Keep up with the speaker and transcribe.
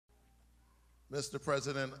Mr.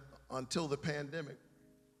 President, until the pandemic,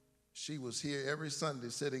 she was here every Sunday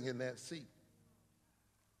sitting in that seat.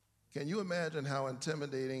 Can you imagine how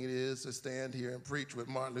intimidating it is to stand here and preach with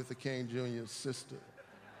Martin Luther King Jr.'s sister?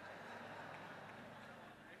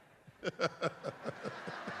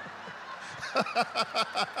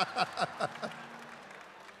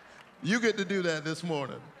 You get to do that this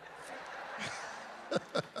morning.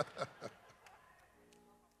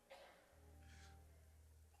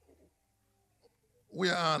 We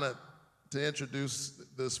are honored to introduce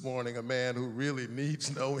this morning a man who really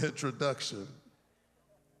needs no introduction.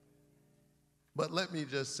 But let me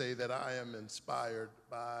just say that I am inspired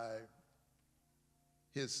by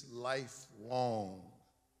his lifelong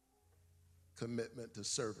commitment to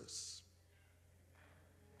service.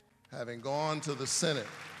 Having gone to the Senate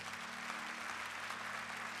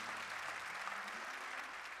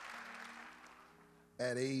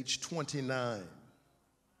at age 29,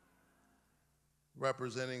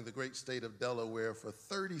 representing the great state of Delaware for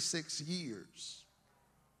 36 years.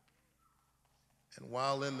 And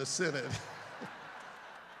while in the Senate,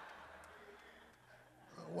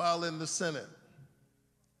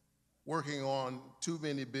 working on too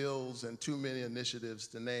many bills and too many initiatives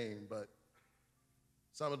to name, but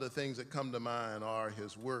some of the things that come to mind are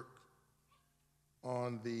his work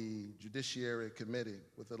on the Judiciary Committee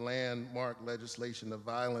with the landmark legislation, the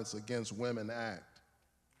Violence Against Women Act.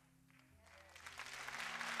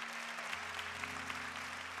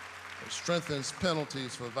 It strengthens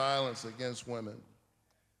penalties for violence against women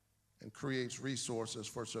and creates resources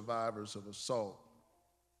for survivors of assault.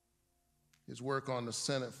 His work on the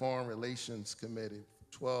Senate Foreign Relations Committee,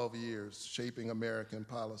 12 years, shaping American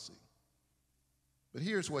policy. But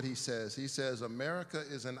here's what he says. He says, America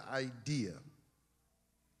is an idea.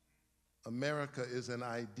 America is an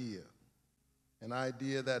idea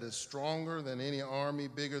that is stronger than any army,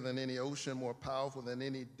 bigger than any ocean, more powerful than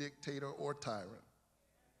any dictator or tyrant.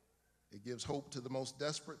 It gives hope to the most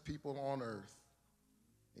desperate people on earth.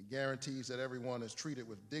 It guarantees that everyone is treated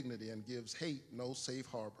with dignity and gives hate no safe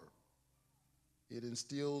harbor. It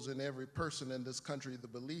instills in every person in this country the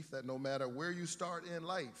belief that no matter where you start in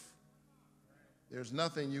life, there's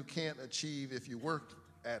nothing you can't achieve if you work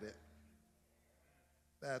at it.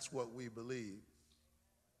 That's what we believe.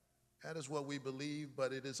 That is what we believe,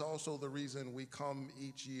 but it is also the reason we come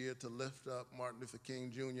each year to lift up Martin Luther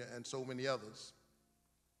King Jr. and so many others.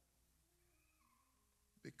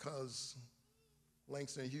 Because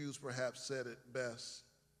Langston Hughes perhaps said it best,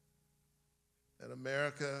 that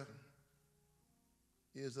America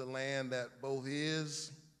is a land that both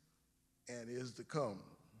is and is to come.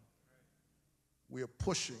 We are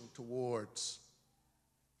pushing towards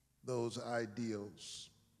those ideals.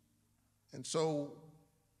 And so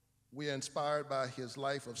we are inspired by his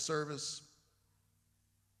life of service.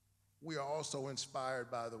 We are also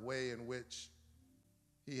inspired by the way in which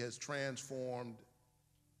he has transformed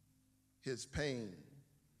his pain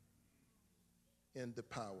into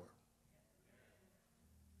power.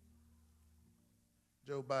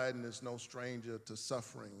 Joe Biden is no stranger to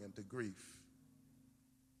suffering and to grief,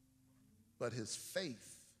 but his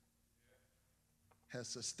faith has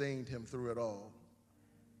sustained him through it all.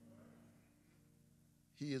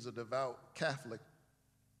 He is a devout Catholic.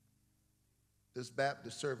 This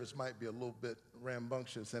Baptist service might be a little bit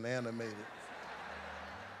rambunctious and animated.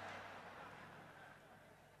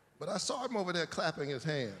 But I saw him over there clapping his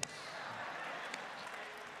hands.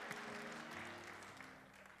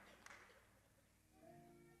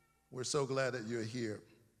 We're so glad that you're here.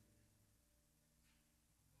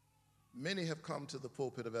 Many have come to the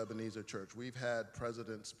pulpit of Ebenezer Church. We've had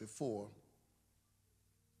presidents before.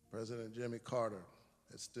 President Jimmy Carter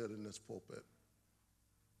has stood in this pulpit.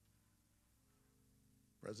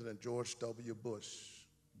 President George W. Bush,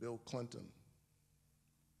 Bill Clinton,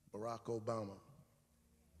 Barack Obama.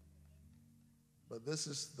 But this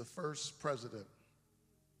is the first president,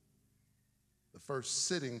 the first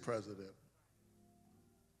sitting president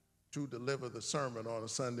to deliver the sermon on a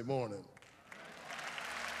Sunday morning.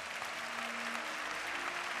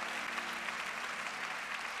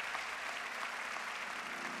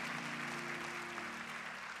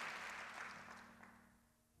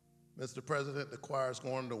 Mr. President, the choir's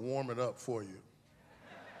going to warm it up for you.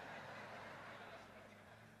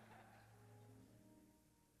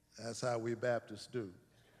 That's how we Baptists do.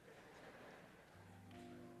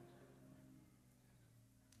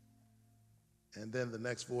 And then the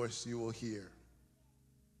next voice you will hear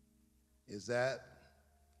is that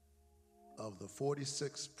of the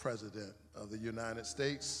 46th President of the United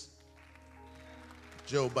States,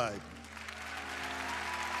 Joe Biden.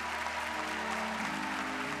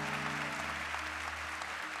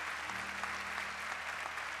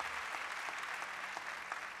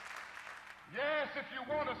 Yes, if you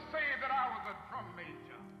want to say that I was a drum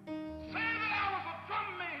major, say that I was a drum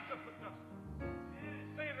major for justice.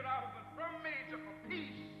 Say that I was a drum major for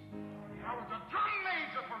peace. I was a drum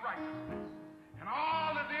major for righteousness. And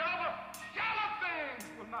all of the other shallow things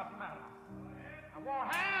will not matter. I won't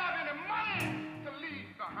have any money to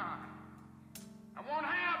leave behind. I won't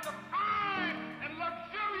have the fine and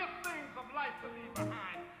luxurious things of life to leave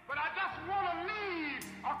behind. But I just want to leave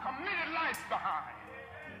a committed life behind.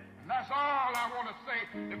 And that's all I want to say.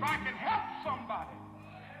 If I can help somebody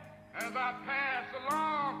as I pass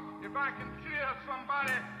along, if I can cheer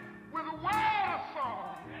somebody with a word of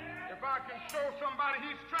song, if I can show somebody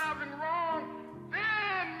he's traveling wrong,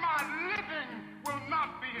 then my living will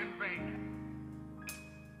not be in vain.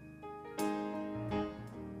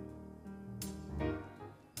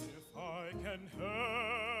 If I can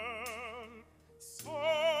help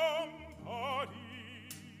somebody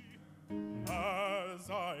as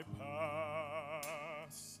I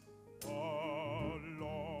pass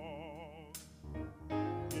along,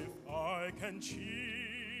 if I can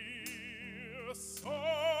cheer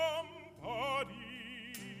somebody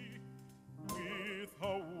with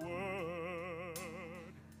a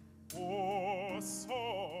word or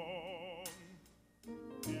song,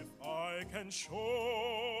 if I can show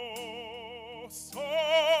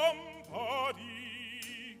somebody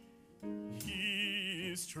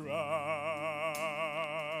he's traveling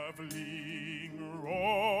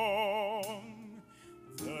wrong,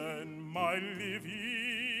 then my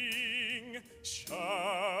living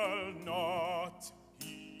shall not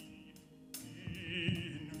be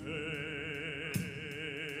in vain.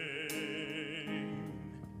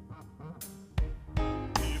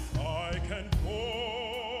 If I can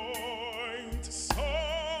point somebody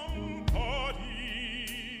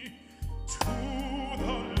to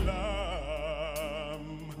the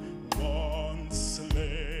Lamb once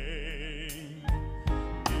slain,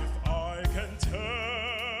 if I can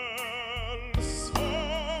tell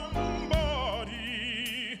somebody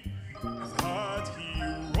that he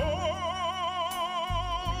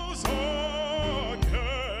rose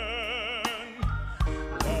again,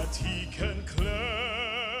 that he can cleanse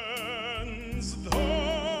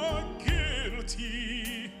the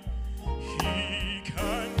guilty, he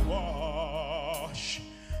can wash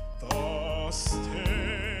the stain,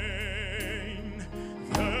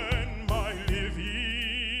 then my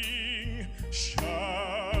living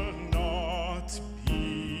shall not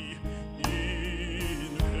be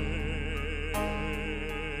in vain.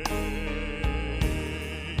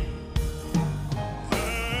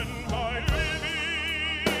 Then my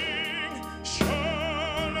living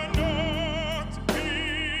shall not be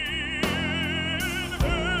in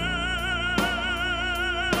vain.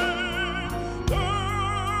 Then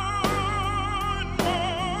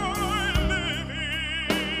my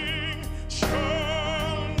living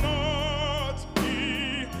shall not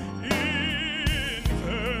be in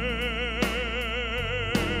vain.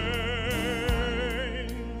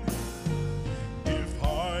 If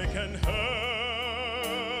I can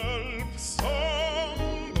help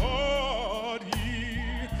somebody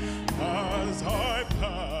as I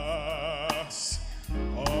pass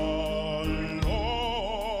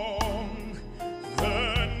along,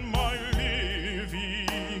 then my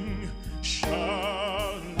living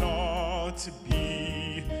shall not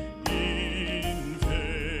be in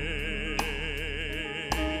vain.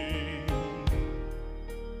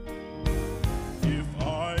 If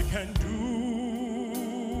I can do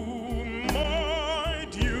my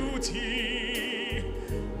duty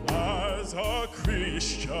as a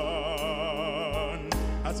Christian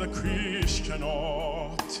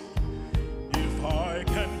ought, if I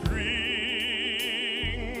can bring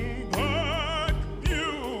back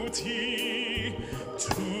beauty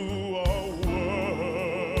to a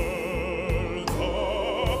world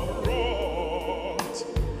abroad,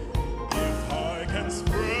 if I can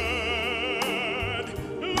spread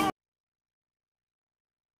love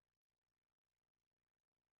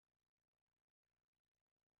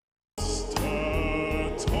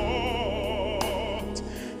taught,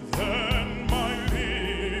 then my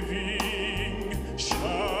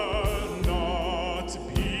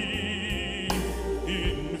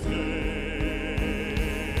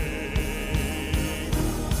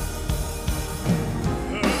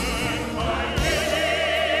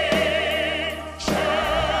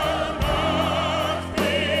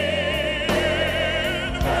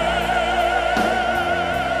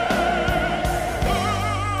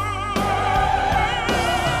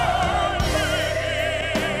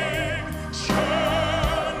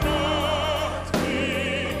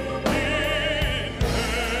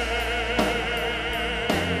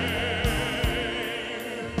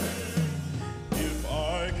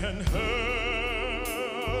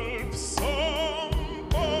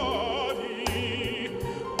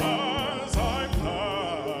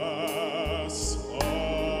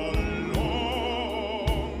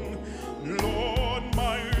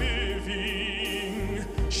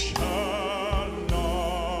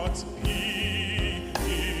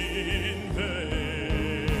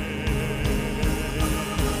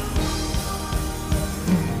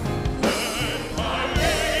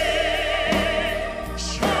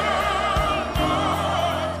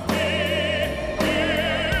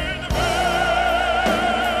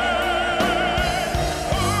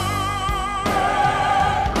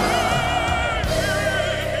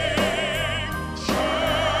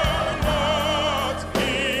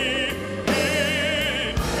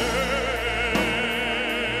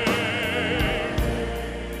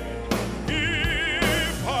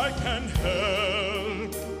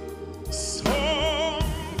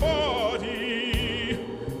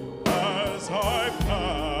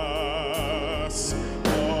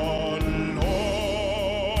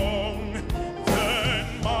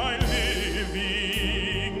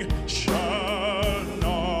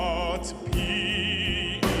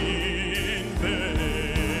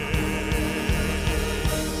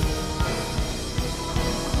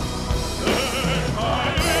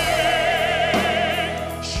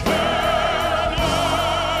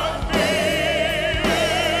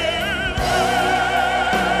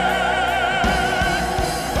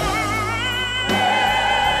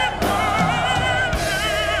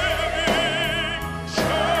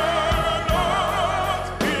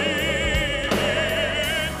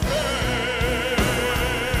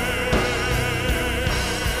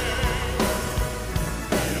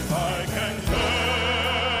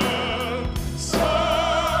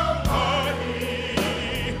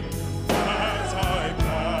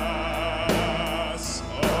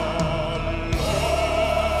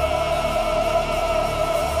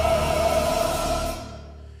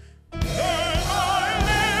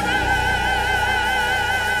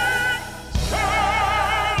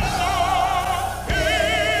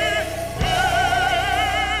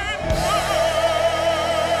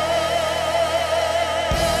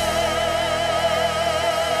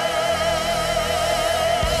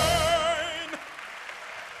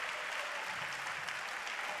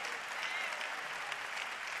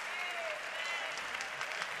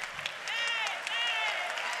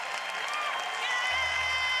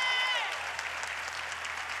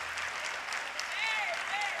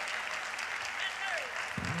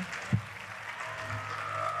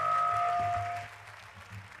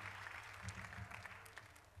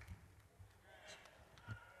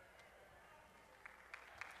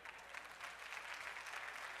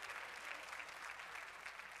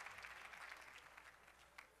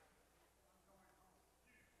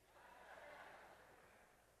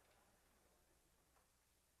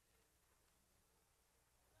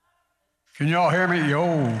Can you all hear me?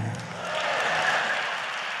 Yo.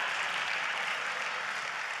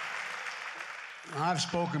 I've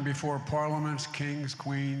spoken before parliaments, kings,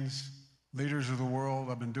 queens, leaders of the world.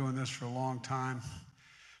 I've been doing this for a long time,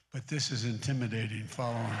 but this is intimidating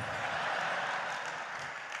following.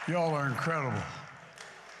 Y'all are incredible.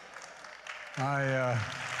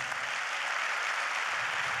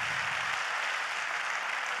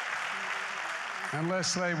 And let's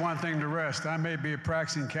say one thing to rest. I may be a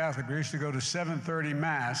practicing Catholic, but I used to go to 7:30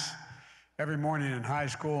 Mass every morning in high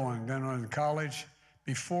school and then in college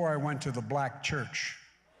before I went to the black church.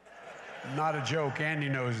 Not a joke. Andy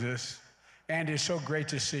knows this. Andy, it's so great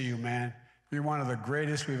to see you, man. You're one of the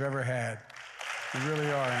greatest we've ever had. You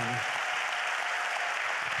really are, Andy.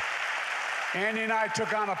 Andy and I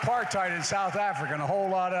took on apartheid in South Africa and a whole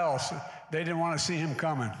lot else. They didn't want to see him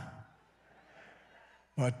coming.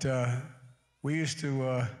 But we used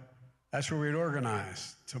to, that's where we'd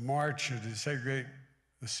organize, to march or to segregate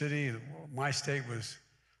the city. My state was,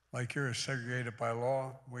 like yours, segregated by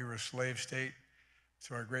law. We were a slave state,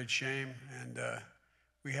 to our great shame. And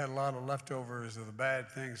we had a lot of leftovers of the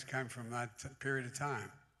bad things coming from that period of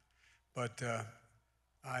time. But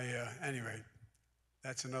anyway,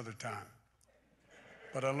 that's another time.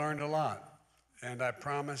 But I learned a lot. And I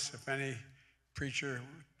promise if any preacher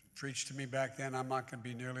preached to me back then, I'm not going to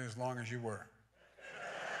be nearly as long as you were.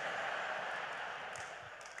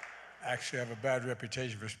 Actually, I have a bad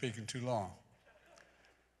reputation for speaking too long.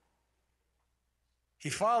 He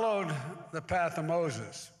followed the path of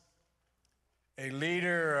Moses, a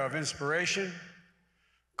leader of inspiration,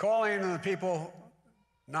 calling on the people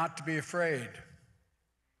not to be afraid,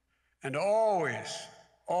 and always,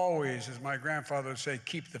 always, as my grandfather would say,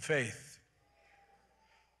 keep the faith.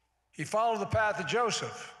 He followed the path of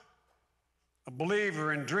Joseph, a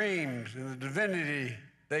believer in dreams and the divinity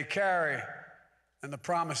they carry and the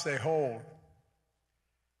promise they hold.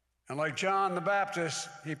 And like John the Baptist,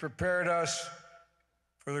 he prepared us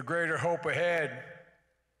for the greater hope ahead,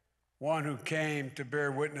 one who came to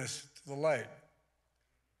bear witness to the light.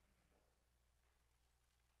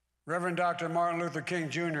 Reverend Dr. Martin Luther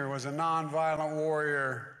King Jr. was a nonviolent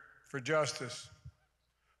warrior for justice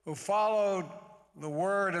who followed the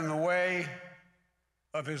word and the way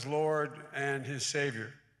of his Lord and his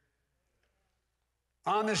Savior.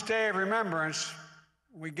 On this day of remembrance,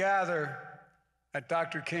 we gather at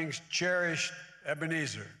Dr. King's cherished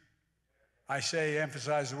Ebenezer. I say,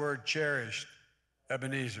 emphasize the word cherished,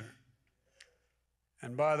 Ebenezer.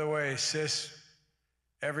 And by the way, sis,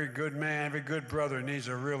 every good man, every good brother needs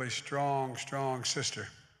a really strong, strong sister.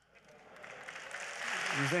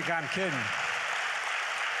 You think I'm kidding?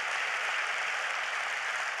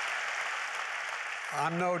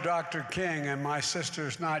 I'm no Dr. King, and my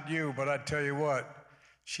sister's not you, but I tell you what,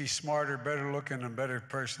 she's smarter, better looking, and better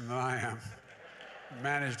person than I am.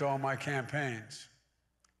 Managed all my campaigns.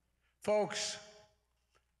 Folks,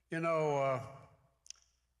 you know,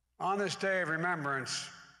 on this day of remembrance,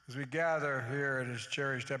 as we gather here at his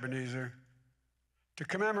cherished Ebenezer, to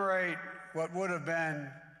commemorate what would have been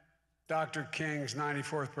Dr. King's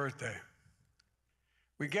 94th birthday,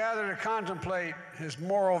 we gather to contemplate his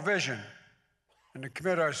moral vision and to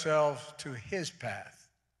commit ourselves to his path,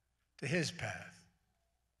 the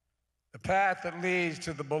path that leads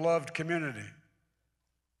to the beloved community,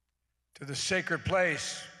 to the sacred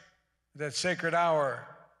place, that sacred hour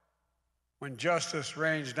when justice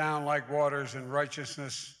rains down like waters and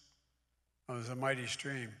righteousness as a mighty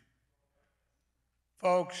stream.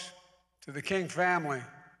 Folks, to the King family,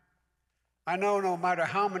 I know no matter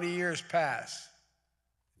how many years pass,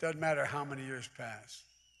 it doesn't matter how many years pass,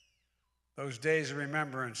 those days of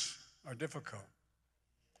remembrance are difficult.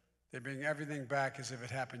 They bring everything back as if it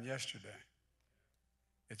happened yesterday.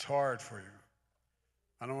 It's hard for you.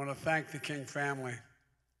 I don't want to thank the King family,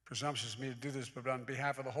 presumptuous of me to do this, but on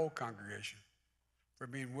behalf of the whole congregation, for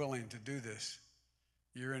being willing to do this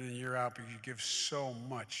year in and year out, because you give so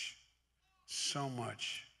much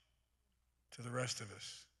to the rest of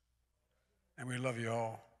us. And we love you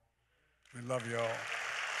all. We love you all.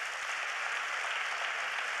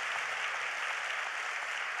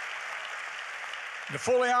 To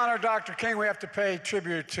fully honor Dr. King, we have to pay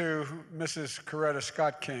tribute to Mrs. Coretta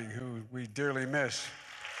Scott King, who we dearly miss.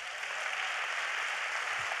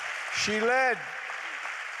 She led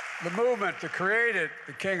the movement that created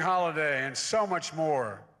the King holiday and so much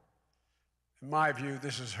more. In my view,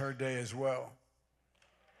 this is her day as well.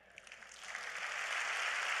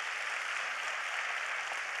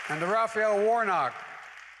 And to Raphael Warnock,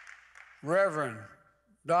 Reverend,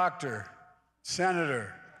 Doctor,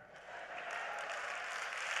 Senator,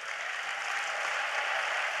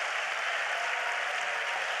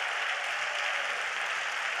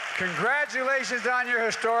 Congratulations on your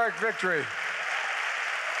historic victory.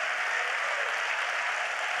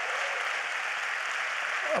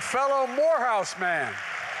 A fellow Morehouse man.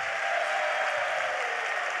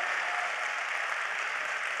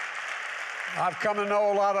 I've come to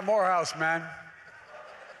know a lot of Morehouse men.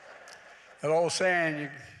 That old saying,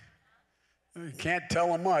 you can't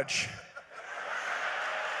tell them much.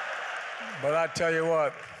 But I tell you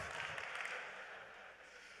what,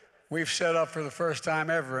 we've set up for the first time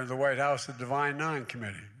ever in the White House the Divine Nine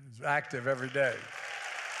Committee. It's active every day.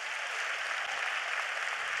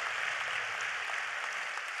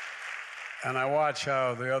 And I watch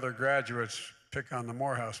how the other graduates pick on the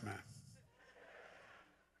Morehouse man.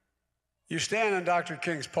 You stand in Dr.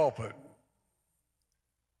 King's pulpit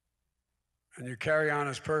and you carry on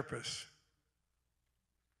his purpose.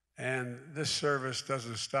 And this service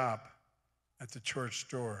doesn't stop at the church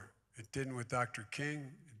door. It didn't with Dr.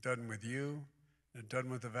 King, it doesn't with you, and it doesn't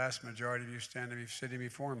with the vast majority of you sitting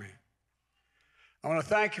before me. I want to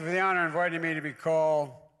thank you for the honor of inviting me to be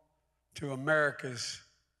called to America's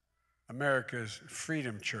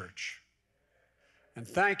Freedom Church. And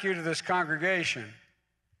thank you to this congregation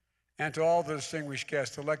and to all the distinguished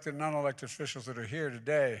guests, elected and unelected officials that are here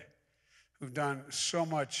today, who've done so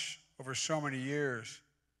much over so many years,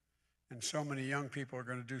 and so many young people are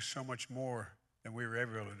going to do so much more than we were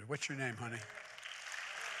ever able to do. What's your name, honey?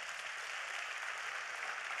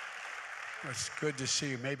 Well, it's good to see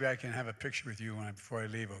you. Maybe I can have a picture with you before I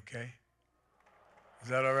leave, okay? Is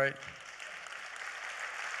that all right?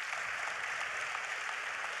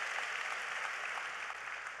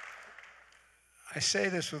 I say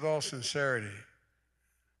this with all sincerity.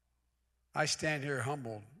 I stand here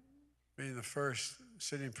humbled, being the first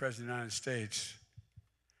sitting president of the United States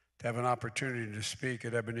to have an opportunity to speak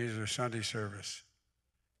at Ebenezer Sunday service.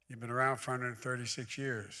 You've been around for 136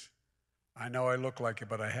 years. I know I look like it,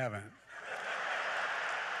 but I haven't.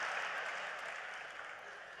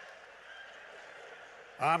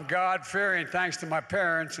 I'm God-fearing thanks to my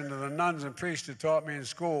parents and to the nuns and priests who taught me in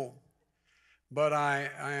school, but I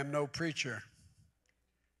am no preacher.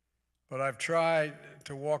 But I've tried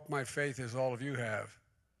to walk my faith as all of you have.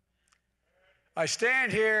 I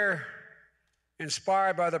stand here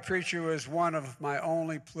inspired by the preacher who is one of my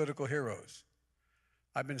only political heroes.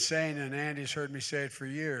 I've been saying, and Andy's heard me say it for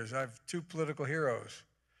years, I have two political heroes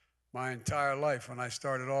my entire life. When I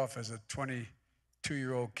started off as a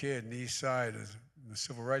 22-year-old kid in the East Side in the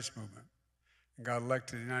Civil Rights Movement and got elected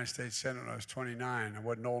to the United States Senate when I was 29. I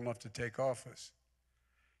wasn't old enough to take office.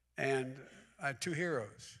 And I had two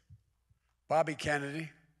heroes. Bobby Kennedy.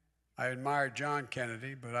 I admired John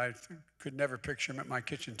Kennedy, but I could never picture him at my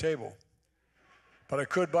kitchen table. But I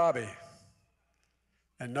could Bobby.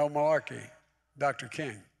 And no malarkey, Dr.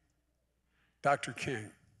 King. Dr.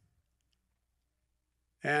 King.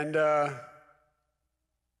 And the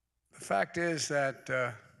fact is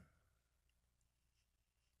that,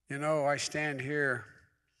 I stand here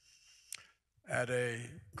at a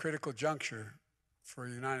critical juncture for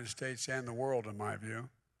the United States and the world, in my view.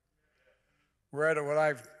 We're at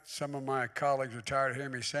what some of my colleagues are tired of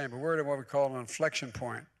hearing me saying, but we're at what we call an inflection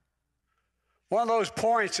point. One of those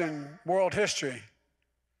points in world history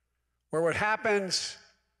where what happens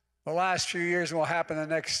the last few years and will happen the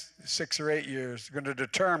next 6 or 8 years is going to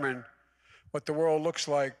determine what the world looks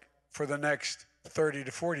like for the next 30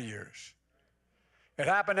 to 40 years. It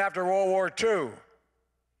happened after World War II.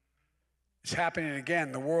 It's happening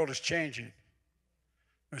again. The world is changing.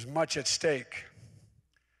 There's much at stake.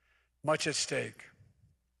 Much at stake.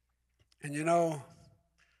 And the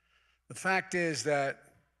fact is that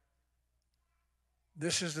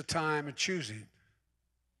this is the time of choosing.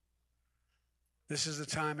 This is the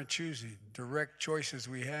time of choosing, direct choices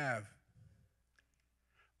we have.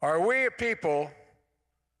 Are we a people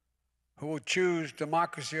who will choose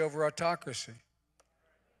democracy over autocracy?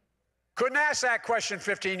 Couldn't ask that question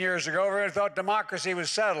 15 years ago. Everyone thought democracy was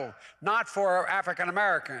settled, not for African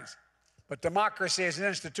Americans. But democracy as an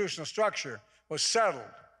institutional structure was settled.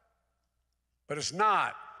 But it's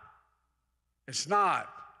not. It's not.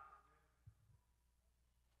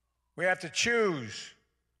 We have to choose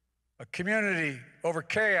a community over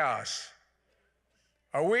chaos.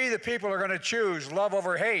 Are we the people who are going to choose love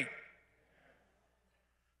over hate?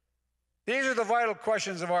 These are the vital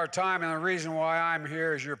questions of our time, and the reason why I'm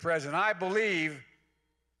here as your president. I believe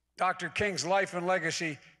Dr. King's life and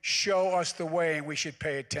legacy show us the way, and we should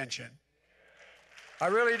pay attention. I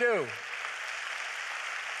really do.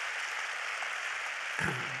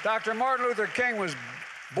 Dr. Martin Luther King was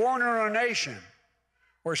born in a nation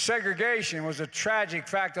where segregation was a tragic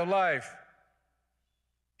fact of life.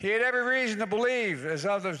 He had every reason to believe, as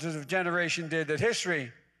others of his generation did, that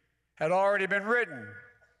history had already been written,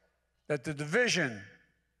 that the division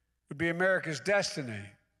would be America's destiny.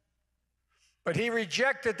 But he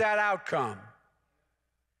rejected that outcome.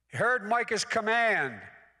 He heard Micah's command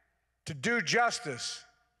to do justice,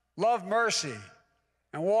 love mercy,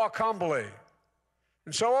 and walk humbly.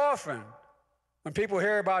 And so often, when people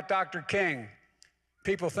hear about Dr. King,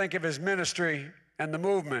 people think of his ministry and the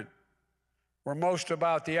movement were most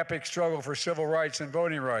about the epic struggle for civil rights and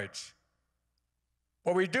voting rights.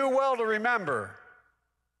 But we do well to remember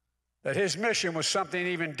that his mission was something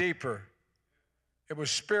even deeper. It was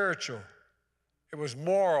spiritual. It was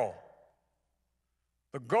moral.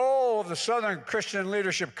 The goal of the Southern Christian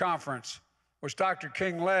Leadership Conference, which Dr.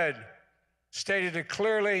 King led, stated it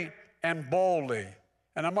clearly and boldly,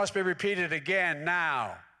 and it must be repeated again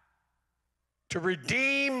now: to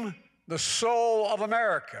redeem the soul of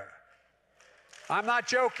America. I'm not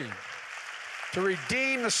joking. To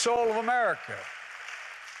redeem the soul of America.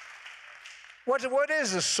 What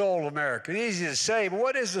is the soul of America? It's easy to say, but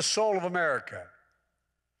what is the soul of America?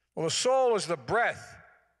 Well, the soul is the breath,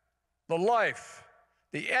 the life,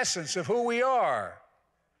 the essence of who we are.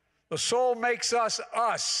 The soul makes us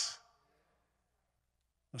us.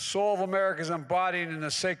 The soul of America is embodied in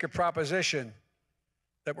the sacred proposition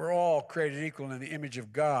that we're all created equal in the image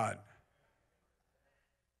of God.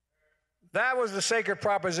 That was the sacred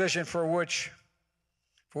proposition for which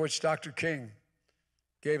Dr. King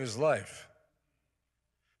gave his life.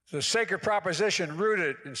 It's a sacred proposition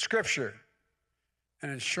rooted in Scripture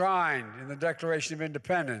and enshrined in the Declaration of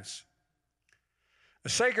Independence. A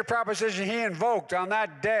sacred proposition he invoked on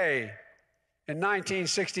that day in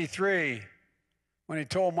 1963 when he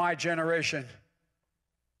told my generation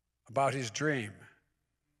about his dream.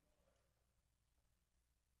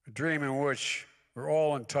 A dream in which we're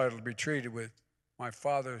all entitled to be treated with my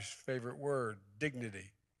father's favorite word, dignity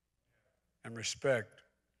and respect.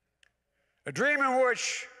 A dream in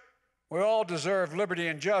which we all deserve liberty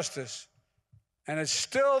and justice. And it's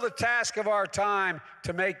still the task of our time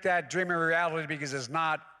to make that dream a reality, because it's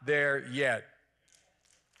not there yet.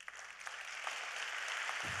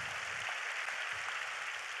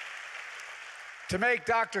 To make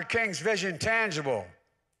Dr. King's vision tangible,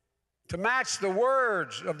 to match the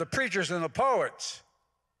words of the preachers and the poets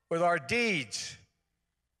with our deeds.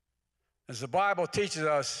 As the Bible teaches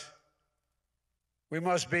us, we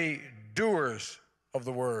must be doers of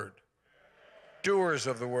the word. Doers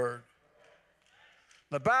of the word.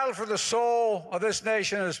 The battle for the soul of this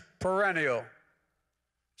nation is perennial.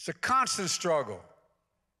 It's a constant struggle.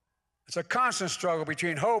 It's a constant struggle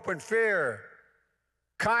between hope and fear,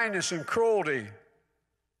 kindness and cruelty,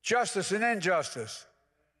 justice and injustice,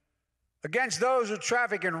 against those who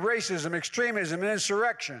traffic in racism, extremism, and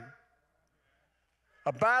insurrection.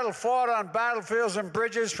 A battle fought on battlefields and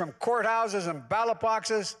bridges, from courthouses and ballot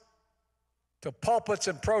boxes to pulpits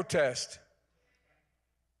and protest.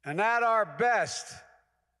 And at our best,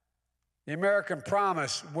 the American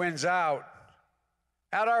promise wins out.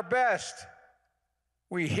 At our best,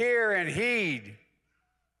 we hear and heed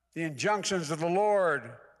the injunctions of the Lord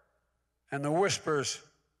and the whispers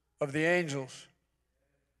of the angels.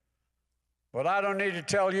 But I don't need to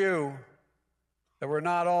tell you that we're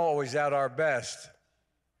not always at our best.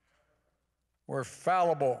 We're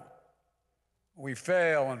fallible. We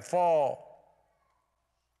fail and fall.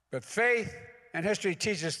 But faith and history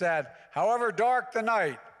teach us that however dark the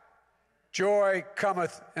night, joy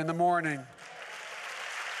cometh in the morning.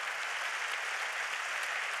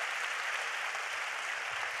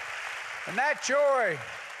 And that joy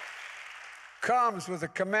comes with the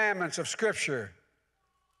commandments of Scripture.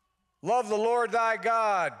 Love the Lord thy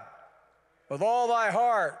God with all thy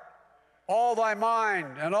heart, all thy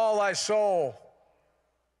mind, and all thy soul.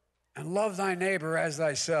 And love thy neighbor as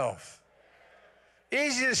thyself.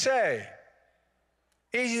 Easy to say,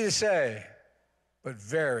 but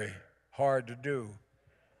very hard to do.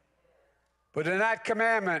 But in that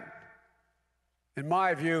commandment, in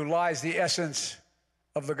my view, lies the essence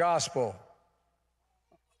of the gospel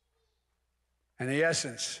and the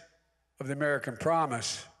essence of the American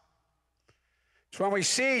promise. It's when we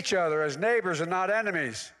see each other as neighbors and not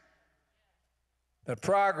enemies that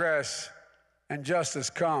progress and justice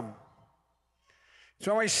come. It's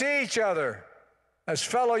when we see each other as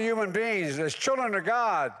fellow human beings, as children of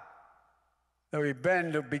God, that we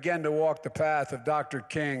begin to walk the path of Dr.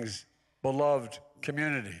 King's beloved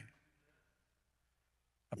community.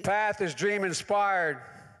 A path his dream inspired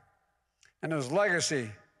and whose legacy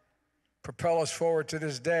propel us forward to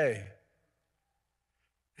this day.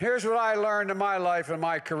 Here's what I learned in my life and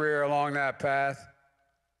my career along that path,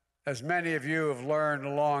 as many of you have learned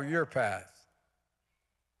along your path.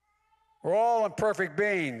 We're all imperfect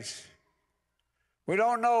beings, We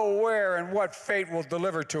don't know where and what fate will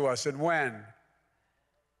deliver to us and when.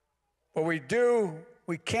 But we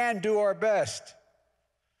can do our best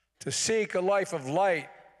to seek a life of light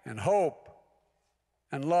and hope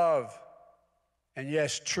and love and,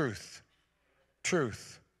 yes, truth.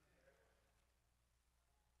 Truth.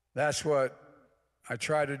 That's what I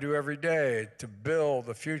try to do every day, to build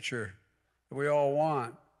the future that we all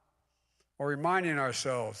want. Or reminding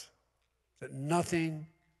ourselves that nothing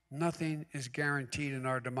is guaranteed in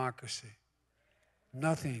our democracy.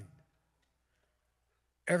 Nothing.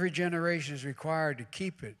 Every generation is required to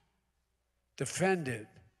keep it, defend it,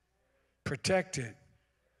 protect it,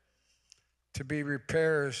 to be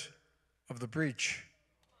repairers of the breach.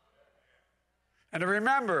 And to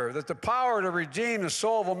remember that the power to redeem the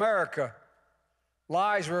soul of America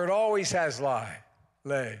lies where it always has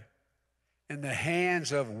lay, in the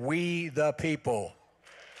hands of we the people.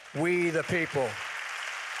 We the people.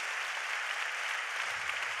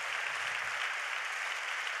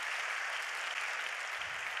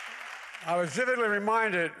 I was vividly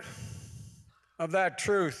reminded of that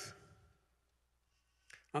truth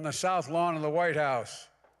on the south lawn of the White House.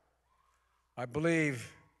 I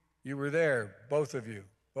believe you were there, both of you,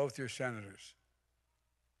 both your senators.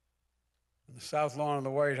 On the south lawn of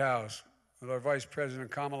the White House with our Vice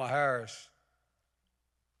President Kamala Harris,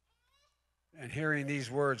 and hearing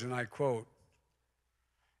these words, and I quote,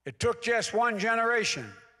 "It took just one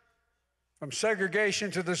generation from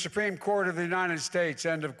segregation to the Supreme Court of the United States,"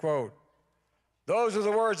 end of quote. Those are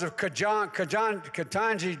the words of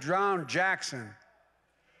Ketanji Brown Jackson,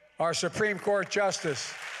 our Supreme Court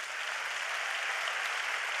Justice.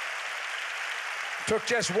 It took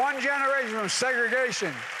just one generation from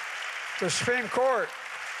segregation to the Supreme Court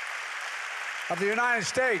of the United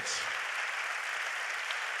States.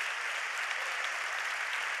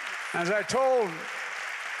 As I told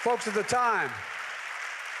folks at the time,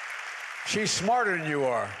 she's smarter than you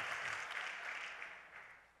are.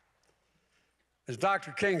 As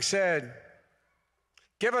Dr. King said,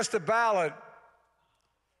 give us the ballot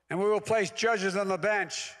and we will place judges on the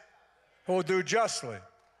bench who will do justly.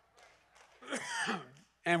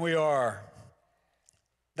 And we are.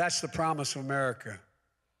 That's the promise of America,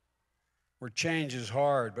 where change is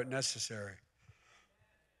hard but necessary.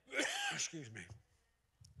 Excuse me.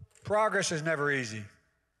 Progress is never easy,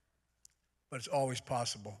 but it's always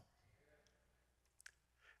possible.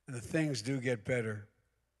 And the things do get better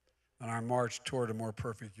on our march toward a more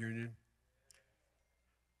perfect union.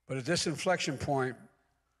 But at this inflection point,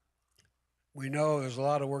 we know there's a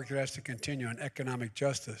lot of work that has to continue on economic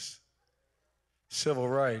justice, civil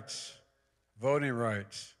rights, voting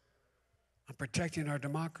rights, on protecting our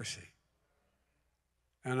democracy.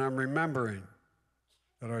 And I'm remembering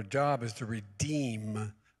that our job is to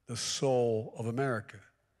redeem the soul of America.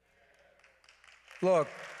 Look,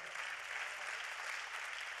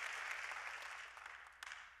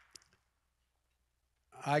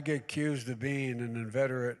 I get accused of being an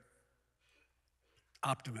inveterate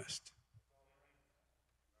optimist.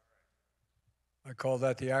 I call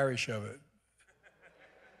that the Irish of it.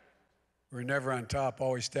 We're never on top,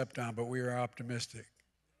 always stepped on, but we are optimistic.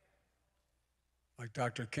 Like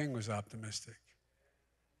Dr. King was optimistic.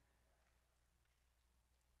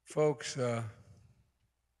 Folks, as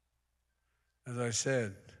I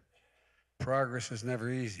said, progress is never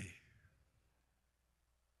easy.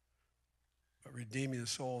 But redeeming the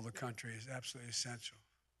soul of the country is absolutely essential.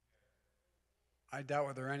 I doubt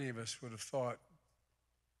whether any of us would have thought,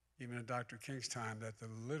 even in Dr. King's time, that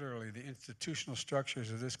literally the institutional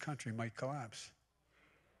structures of this country might collapse.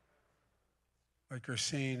 Like we're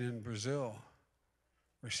seeing in Brazil,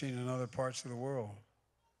 we're seeing in other parts of the world.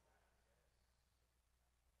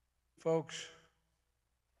 Folks,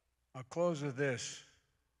 I'll close with this,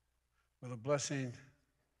 with a blessing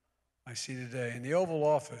I see today. In the Oval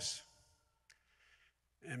Office,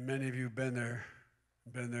 and many of you have been there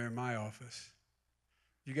in my office,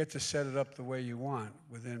 you get to set it up the way you want,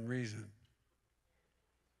 within reason.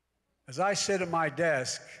 As I sit at my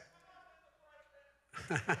desk,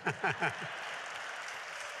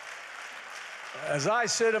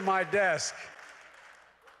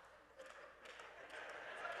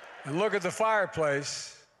 and look at the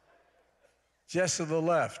fireplace, just to the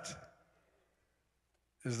left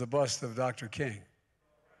is the bust of Dr. King.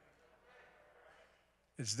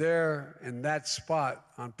 It's there in that spot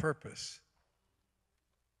on purpose,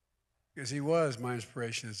 because he was my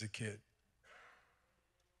inspiration as a kid.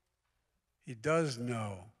 He does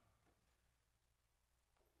know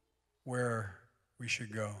where we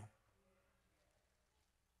should go.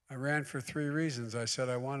 I ran for 3 reasons. I said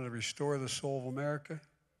I wanted to restore the soul of America.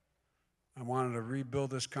 I I wanted to rebuild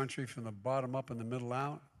this country from the bottom up and the middle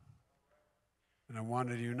out, and I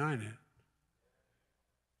wanted to unite it.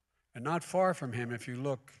 And not far from him, if you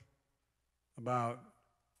look about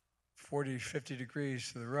 40, 50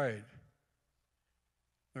 degrees to the right,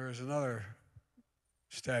 there is another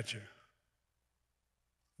statue,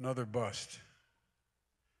 another bust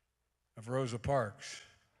of Rosa Parks.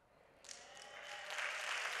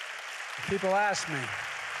 People ask me,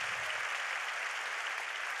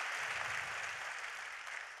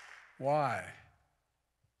 why?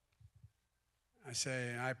 I say,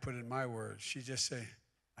 and I put in my words, she just say,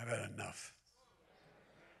 I've had enough.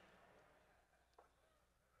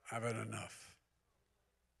 I've had enough.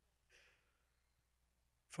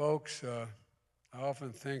 Folks, I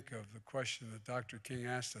often think of the question that Dr. King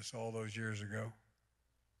asked us all those years ago.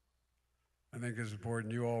 I think it's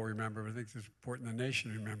important you all remember, but I think it's important the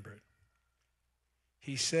nation remember it.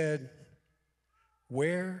 He said,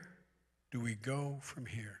 where do we go from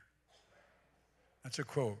here? That's a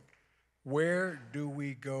quote. Where do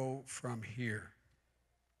we go from here?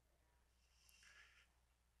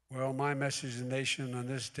 Well, my message to the nation on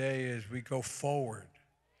this day is we go forward.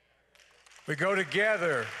 We go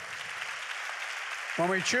together. When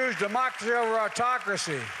we choose democracy over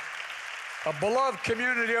autocracy, a beloved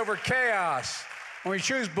community over chaos, when we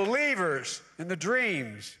choose believers in the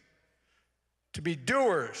dreams, to be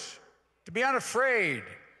doers, to be unafraid,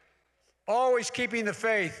 always keeping the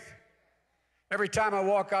faith. Every time I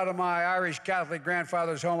walk out of my Irish Catholic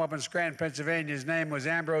grandfather's home up in Scranton, Pennsylvania, his name was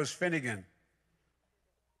Ambrose Finnegan.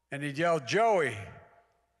 And he'd yell, Joey,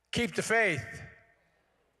 keep the faith.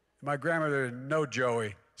 My grandmother, no,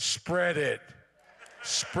 Joey, spread it.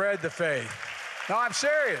 Spread the faith. No, I'm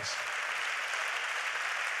serious.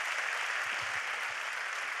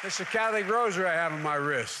 This is a Catholic rosary I have on my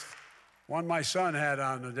wrist. One my son had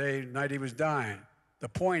on the night he was dying. The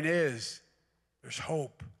point is, there's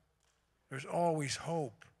hope. There's always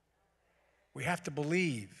hope. We have to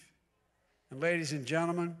believe. And ladies and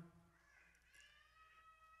gentlemen,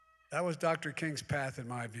 that was Dr. King's path in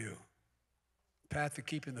my view. Path to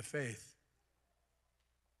keeping the faith.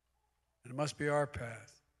 And it must be our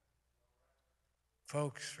path.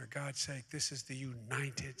 Folks, for God's sake, this is the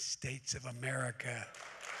United States of America.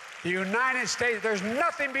 The United States, there's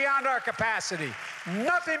nothing beyond our capacity.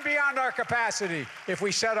 Nothing beyond our capacity if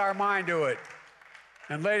we set our mind to it.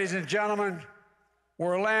 And ladies and gentlemen,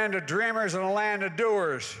 we're a land of dreamers and a land of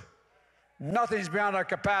doers. Nothing's beyond our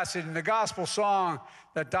capacity. And the gospel song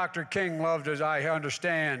that Dr. King loved, as I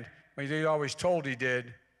understand, he always told he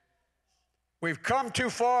did, we've come too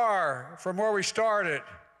far from where we started.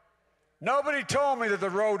 Nobody told me that the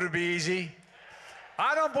road would be easy.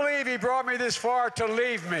 I don't believe he brought me this far to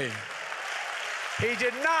leave me. He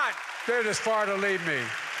did not go this far to leave me.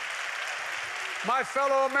 My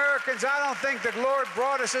fellow Americans, I don't think the Lord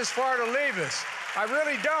brought us this far to leave us. I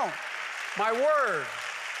really don't. My word.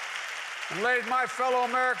 And ladies, my fellow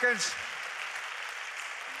Americans,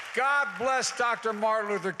 God bless Dr. Martin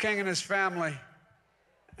Luther King and his family.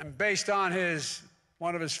 And based on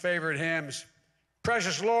one of his favorite hymns,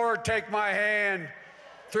 precious Lord, take my hand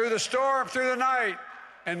through the storm, through the night,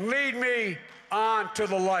 and lead me on to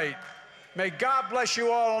the light. May God bless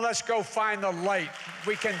you all, and let's go find the light.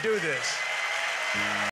 We can do this.